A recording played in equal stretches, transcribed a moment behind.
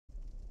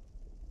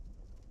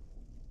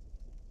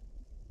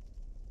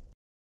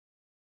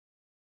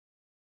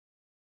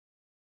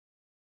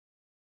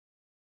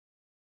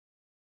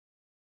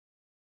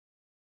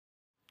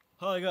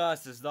Hi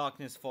guys, it's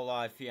Darkness for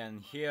Life here,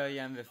 and here I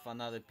am with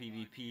another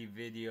PvP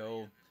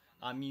video.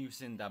 I'm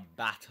using the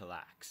Battle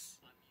Axe.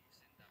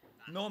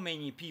 Not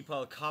many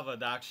people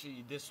covered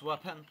actually this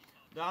weapon.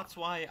 That's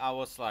why I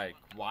was like,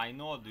 why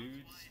not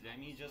dudes? Let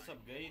me just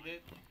upgrade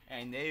it.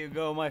 And there you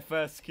go, my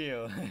first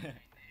kill.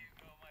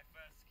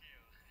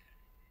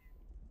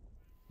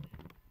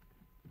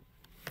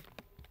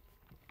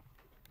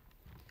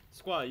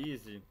 It's quite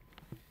easy.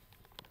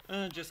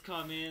 Just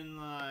come in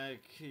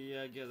like,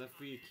 yeah, get a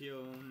free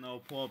kill. No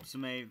props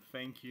mate,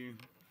 thank you.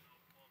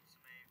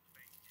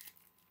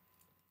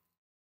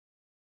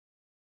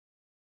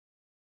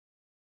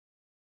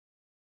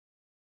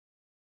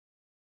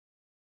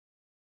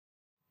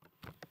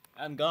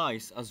 And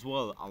guys, as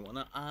well, I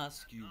wanna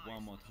ask you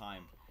one more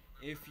time.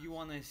 If you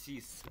wanna see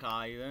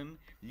Skyrim,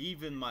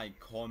 leave in my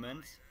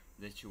comments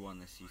that you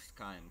wanna see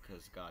Skyrim,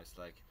 cause guys,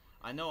 like,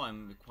 I know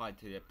I'm quite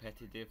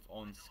repetitive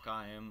on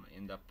Skyrim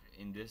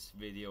in this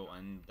video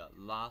and the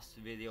last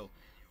video,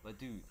 but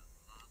dude,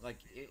 like,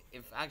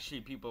 if actually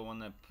people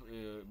want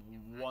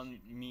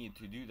me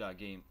to do that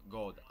game,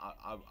 God,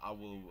 I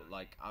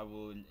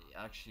will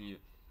actually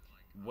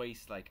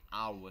waste like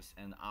hours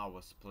and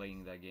hours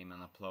playing that game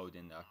and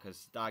uploading that,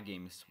 because that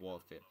game is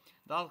worth it.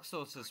 Dark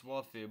Souls is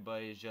worth it,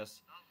 but it's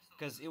just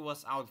because it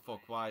was out for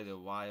quite a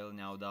while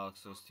now, Dark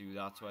Souls 2,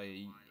 that's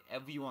why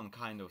everyone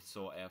kind of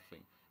saw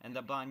everything. And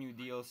the brand new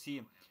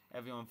DLC,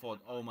 everyone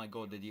thought, oh my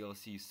god, the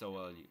DLC is so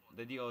early.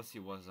 The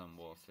DLC wasn't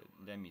worth it,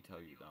 let me tell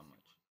you that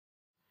much.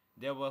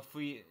 There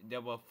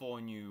were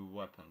four new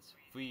weapons.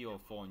 3 or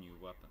 4 new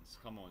weapons.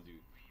 Come on, dude.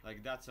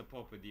 Like, that's a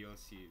proper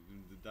DLC.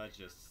 That's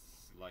just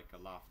like a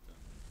laughter.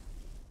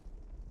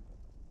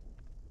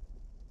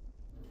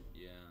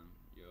 Yeah,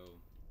 yo.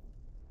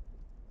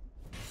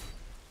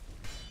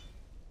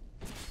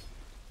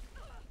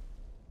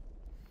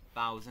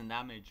 1000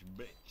 damage,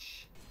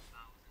 bitch.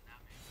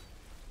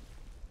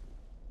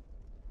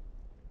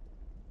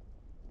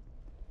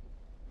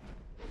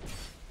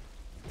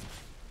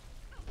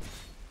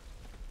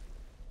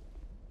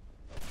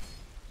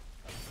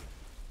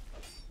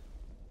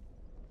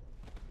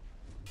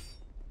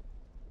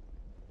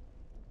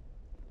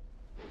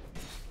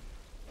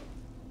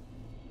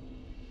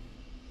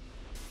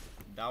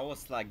 That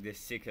was like the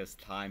sickest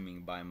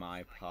timing by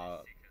my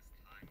part.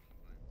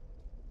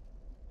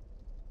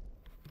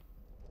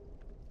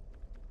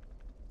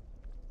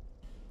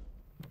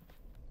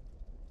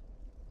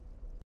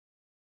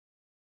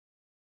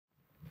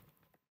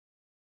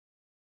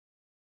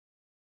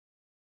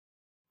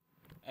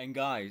 And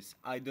guys,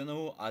 I don't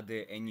know, are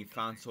there any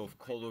fans of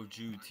Call of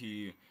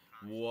Duty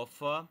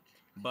Warfare?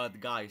 But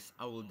guys,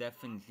 I will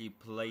definitely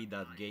play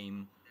that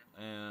game.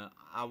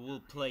 I will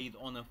play it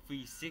on a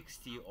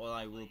 360 or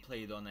I will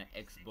play it on an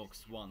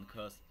Xbox One,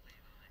 cause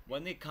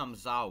when it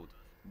comes out,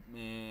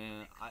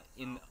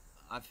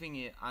 I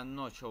think I'm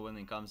not sure when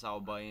it comes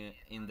out, but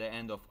in the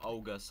end of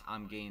August,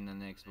 I'm getting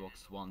an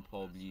Xbox One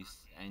probably,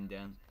 and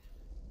then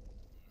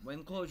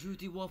when Call of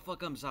Duty Warfare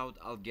comes out,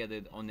 I'll get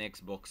it on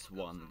Xbox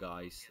One,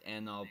 guys,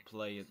 and I'll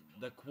play it.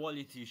 The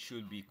quality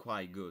should be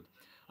quite good.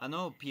 I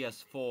know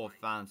PS4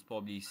 fans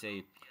probably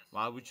say,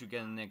 why would you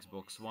get an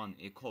Xbox One?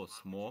 It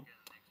costs more,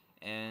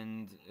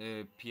 and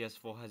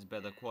PS4 has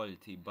better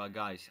quality. But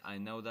guys, I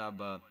know that,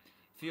 but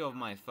few of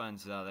my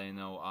friends that I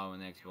know are on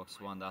Xbox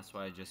One. That's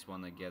why I just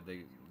wanna get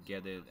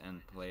it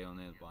and play on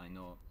it. But I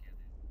know.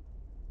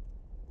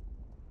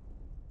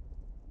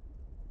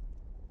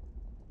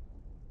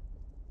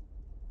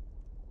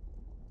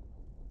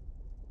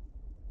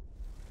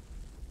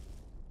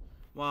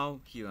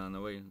 Wow, he ran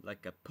away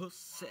like a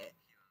pussy.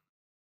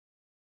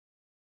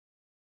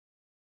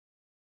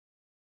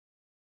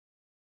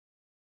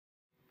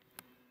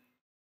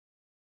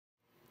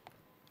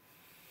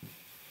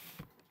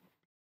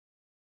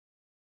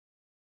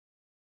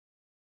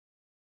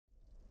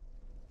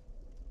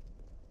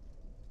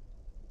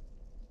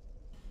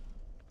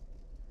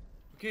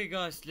 Okay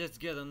guys, let's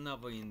get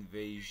another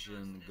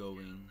invasion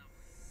going.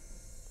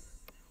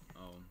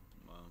 Oh,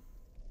 wow.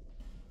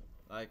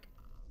 Like,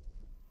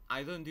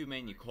 I don't do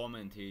many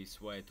commentaries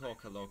where I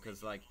talk a lot,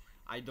 cause like,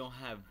 I don't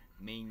have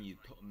many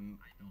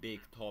big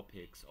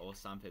topics or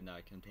something that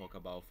I can talk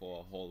about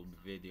for a whole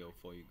video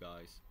for you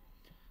guys.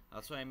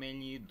 That's why I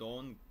mainly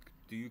don't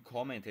do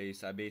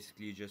commentaries. I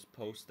basically just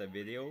post a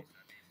video,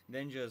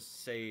 then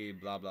just say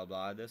blah blah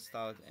blah at the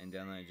start, and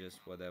then I just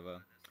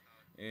whatever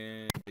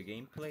in the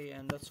gameplay,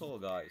 and that's all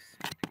guys.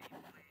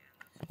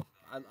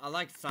 I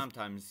like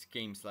sometimes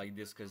games like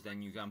this, because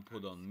then you can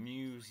put on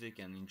music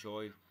and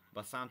enjoy it,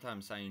 but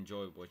sometimes I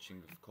enjoy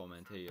watching the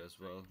commentary as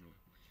well.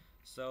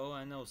 So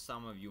I know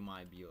some of you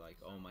might be like,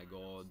 oh my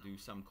god, do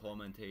some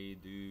commentary,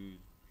 dude.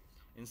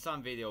 In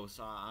some videos,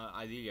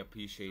 I really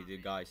appreciate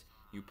it, guys.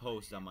 You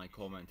post that my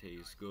commentary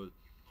is good.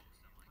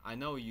 I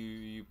know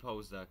you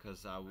post that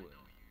because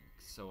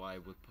so I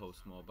would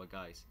post more, but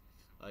guys,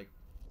 like,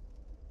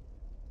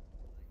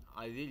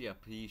 I really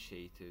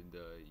appreciated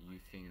you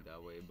think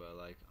that way, but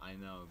like, I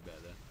know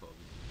better probably.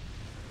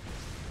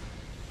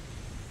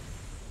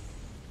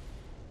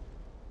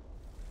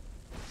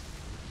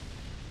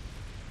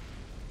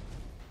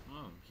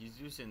 he's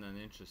using an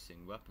interesting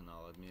weapon,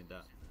 I'll admit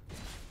that.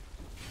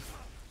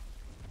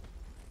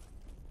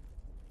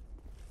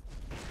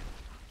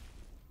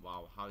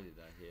 Wow, how did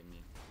that hit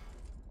me?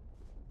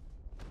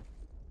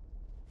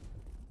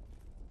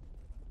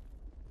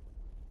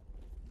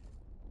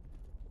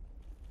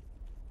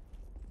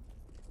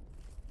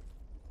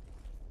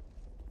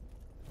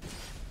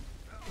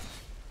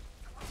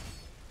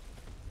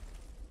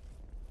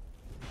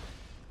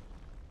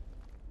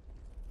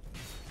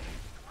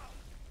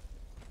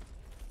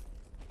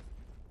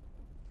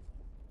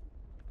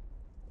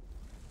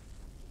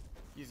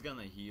 He's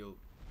gonna heal.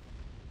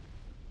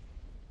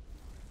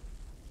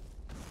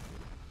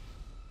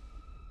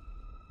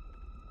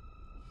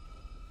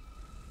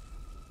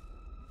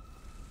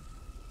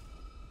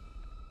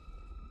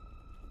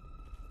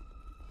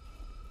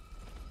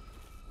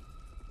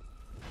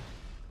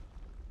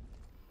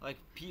 Like,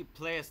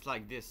 players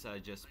like this are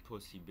just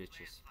pussy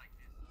bitches.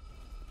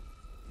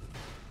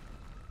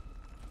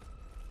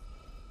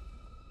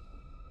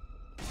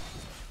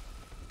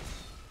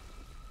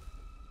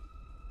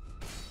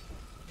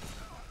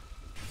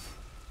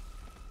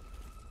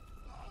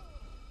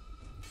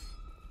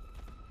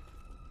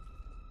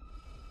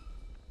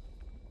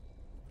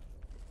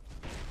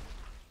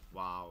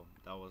 Wow,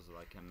 that was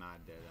like a mad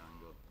dead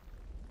angle.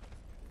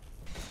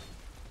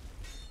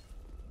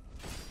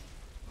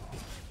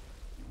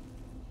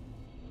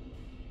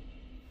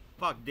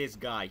 Fuck this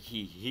guy,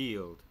 he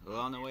healed.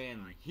 Run away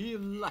and heal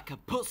like a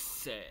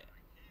pussy.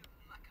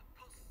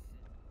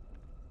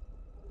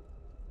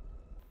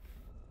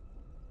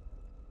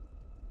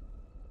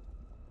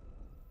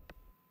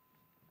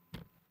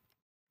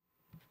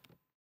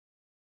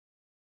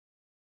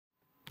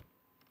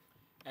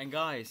 And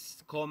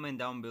guys, comment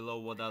down below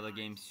what other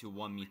games you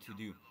want me to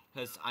do.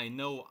 Cause I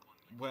know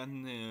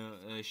when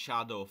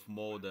Shadow of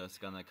Mordor is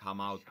gonna come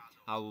out,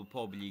 I will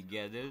probably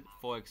get it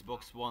for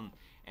Xbox One.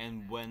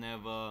 And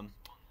whenever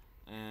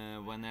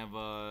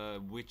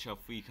Witcher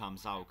 3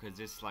 comes out, because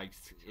it's like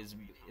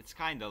it's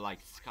kind of like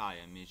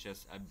Skyrim, it's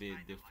just a bit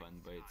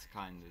different, but it's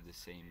kind of the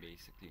same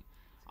basically.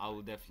 I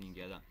will definitely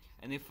get that.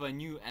 And if a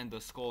new Ender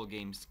Scroll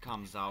games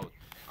comes out,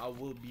 I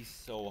will be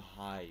so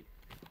hyped.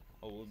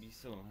 I will be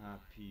so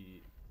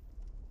happy.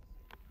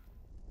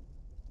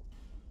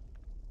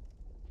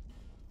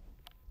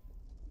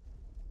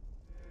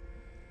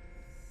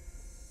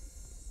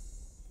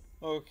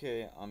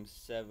 Okay, I'm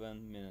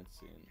 7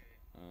 minutes in.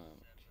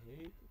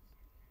 Okay,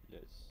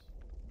 let's.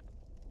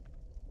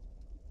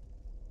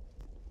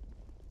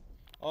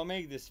 I'll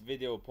make this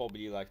video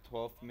probably like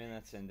 12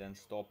 minutes and then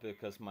stop it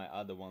because my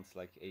other one's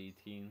like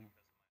 18.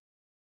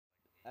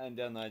 And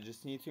then I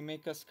just need to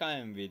make a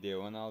Skyrim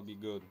video and I'll be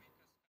good.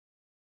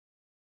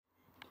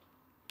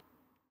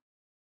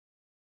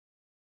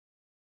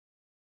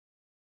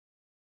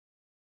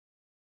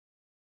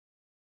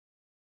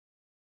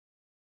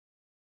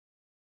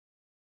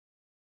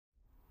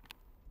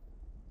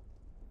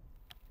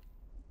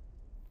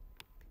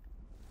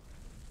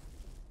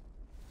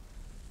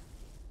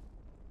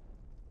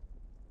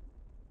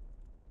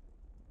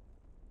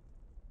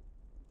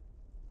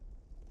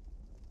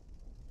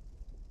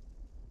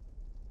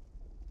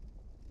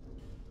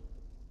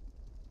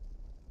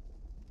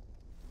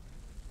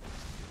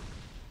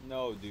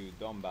 No dude,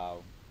 don't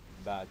bow.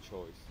 Bad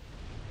choice.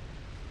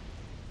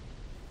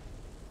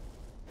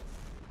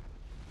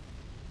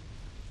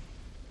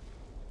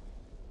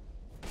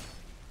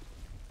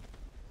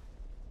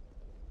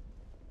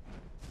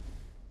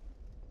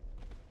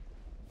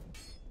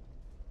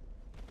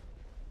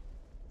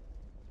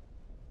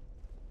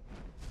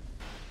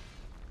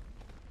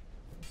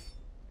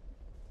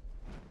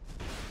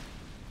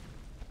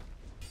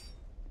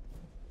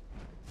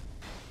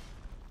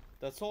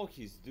 That's all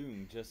he's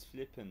doing, just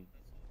flipping.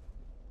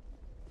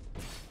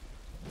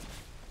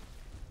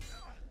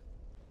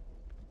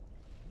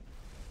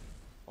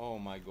 Oh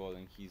my god,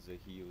 and he's a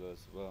healer as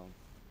well.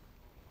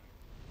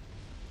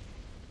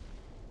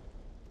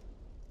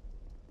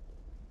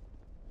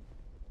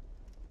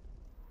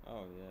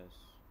 Oh yes.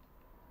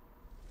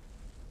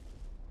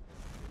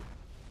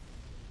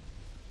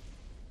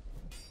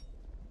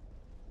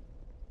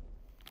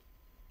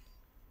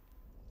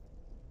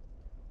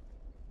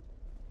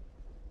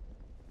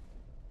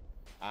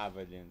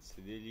 Avalanche,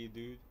 really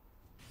dude?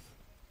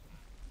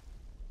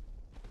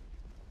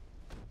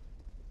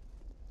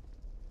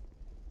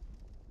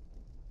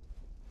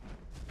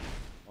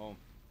 Oh.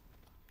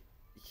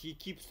 He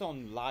keeps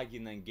on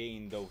lagging and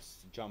getting those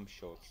jump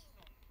shots.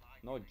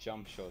 Not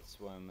jump shots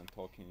when I'm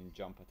talking in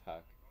jump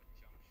attack.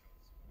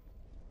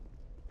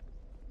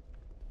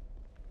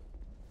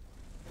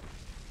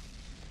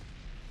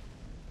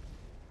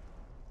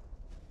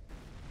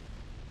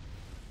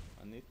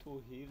 I need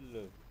to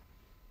heal.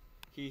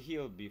 He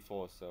healed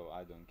before, so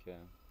I don't care.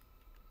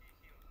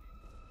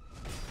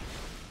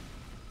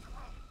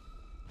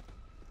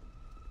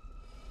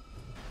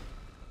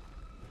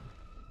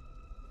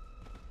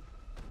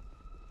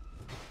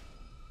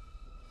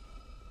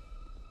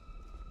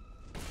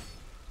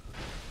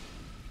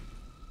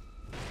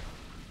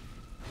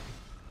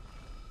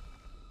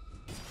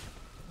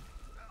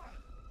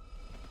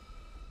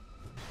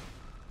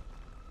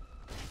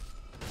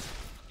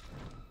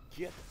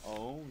 Get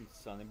owned,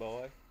 sonny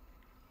boy.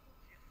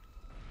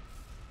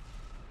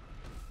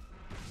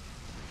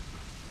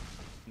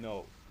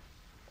 No.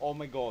 Oh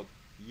my god.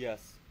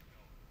 Yes.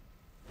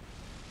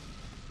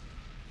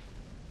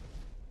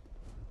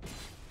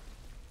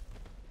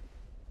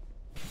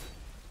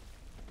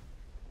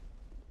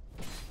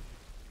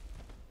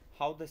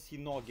 How does he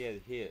not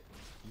get hit?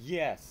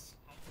 Yes.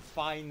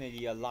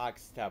 Finally a lag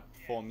step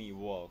for me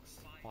works.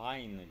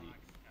 Finally.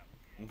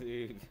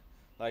 Dude.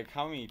 Like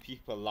how many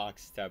people lag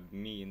stabbed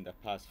me in the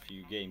past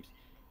few games?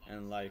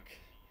 And like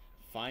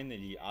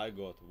finally I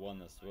got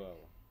one as well.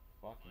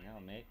 Fucking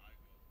hell, mate.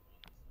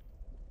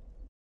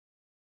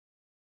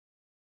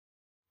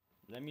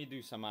 Let me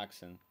do some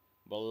accent.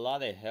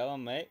 Bloody hell,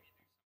 mate.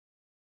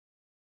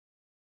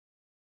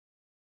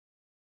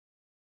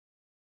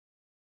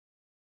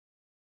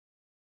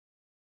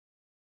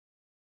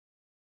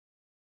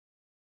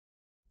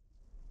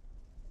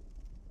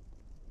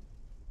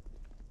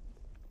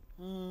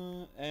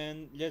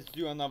 And let's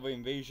do another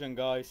invasion,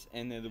 guys,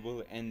 and it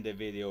will end the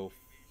video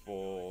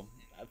for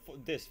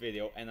this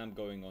video, and I'm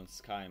going on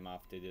Skyrim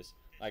after this.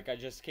 Like, I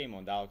just came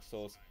on Dark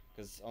Souls,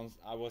 because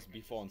I was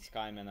before on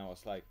Skyrim, and I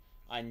was like,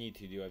 I need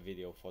to do a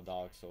video for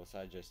Dark Souls,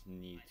 I just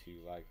need to,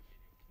 like,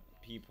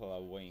 people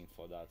are waiting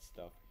for that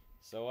stuff.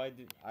 So I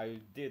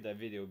did a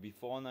video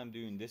before, and I'm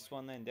doing this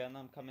one, and then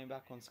I'm coming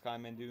back on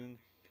Skyrim and doing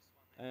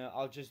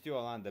I'll just do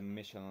a random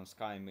mission on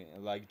Skyrim,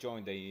 like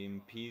join the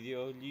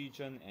Imperial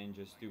Legion and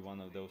just do one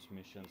of those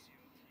missions.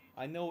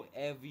 I know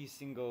every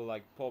single,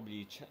 like,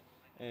 probably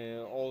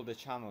all the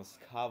channels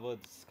covered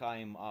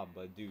Skyrim up,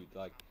 but dude,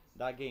 like,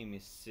 that game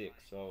is sick,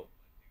 so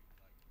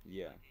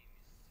yeah.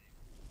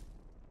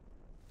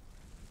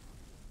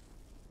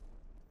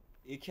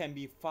 It can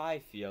be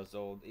 5 years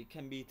old, it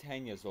can be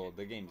 10 years old,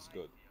 the game's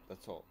good,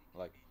 that's all.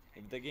 Like,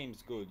 if the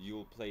game's good,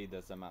 you'll play it,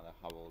 doesn't matter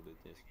how old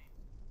it is.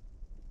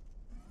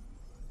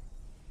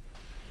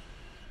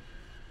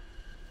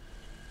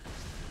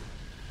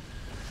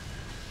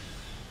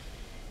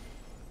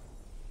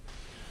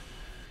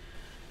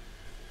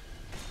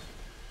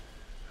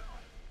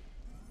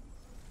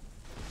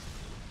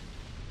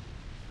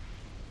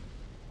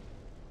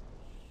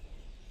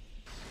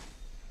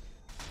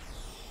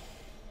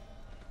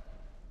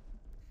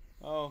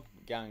 Oh,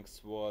 Gang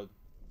Sword.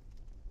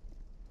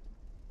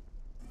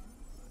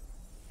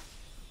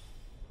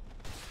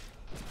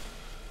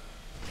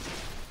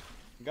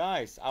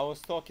 Guys, I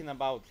was talking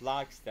about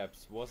lag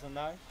steps, wasn't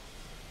I?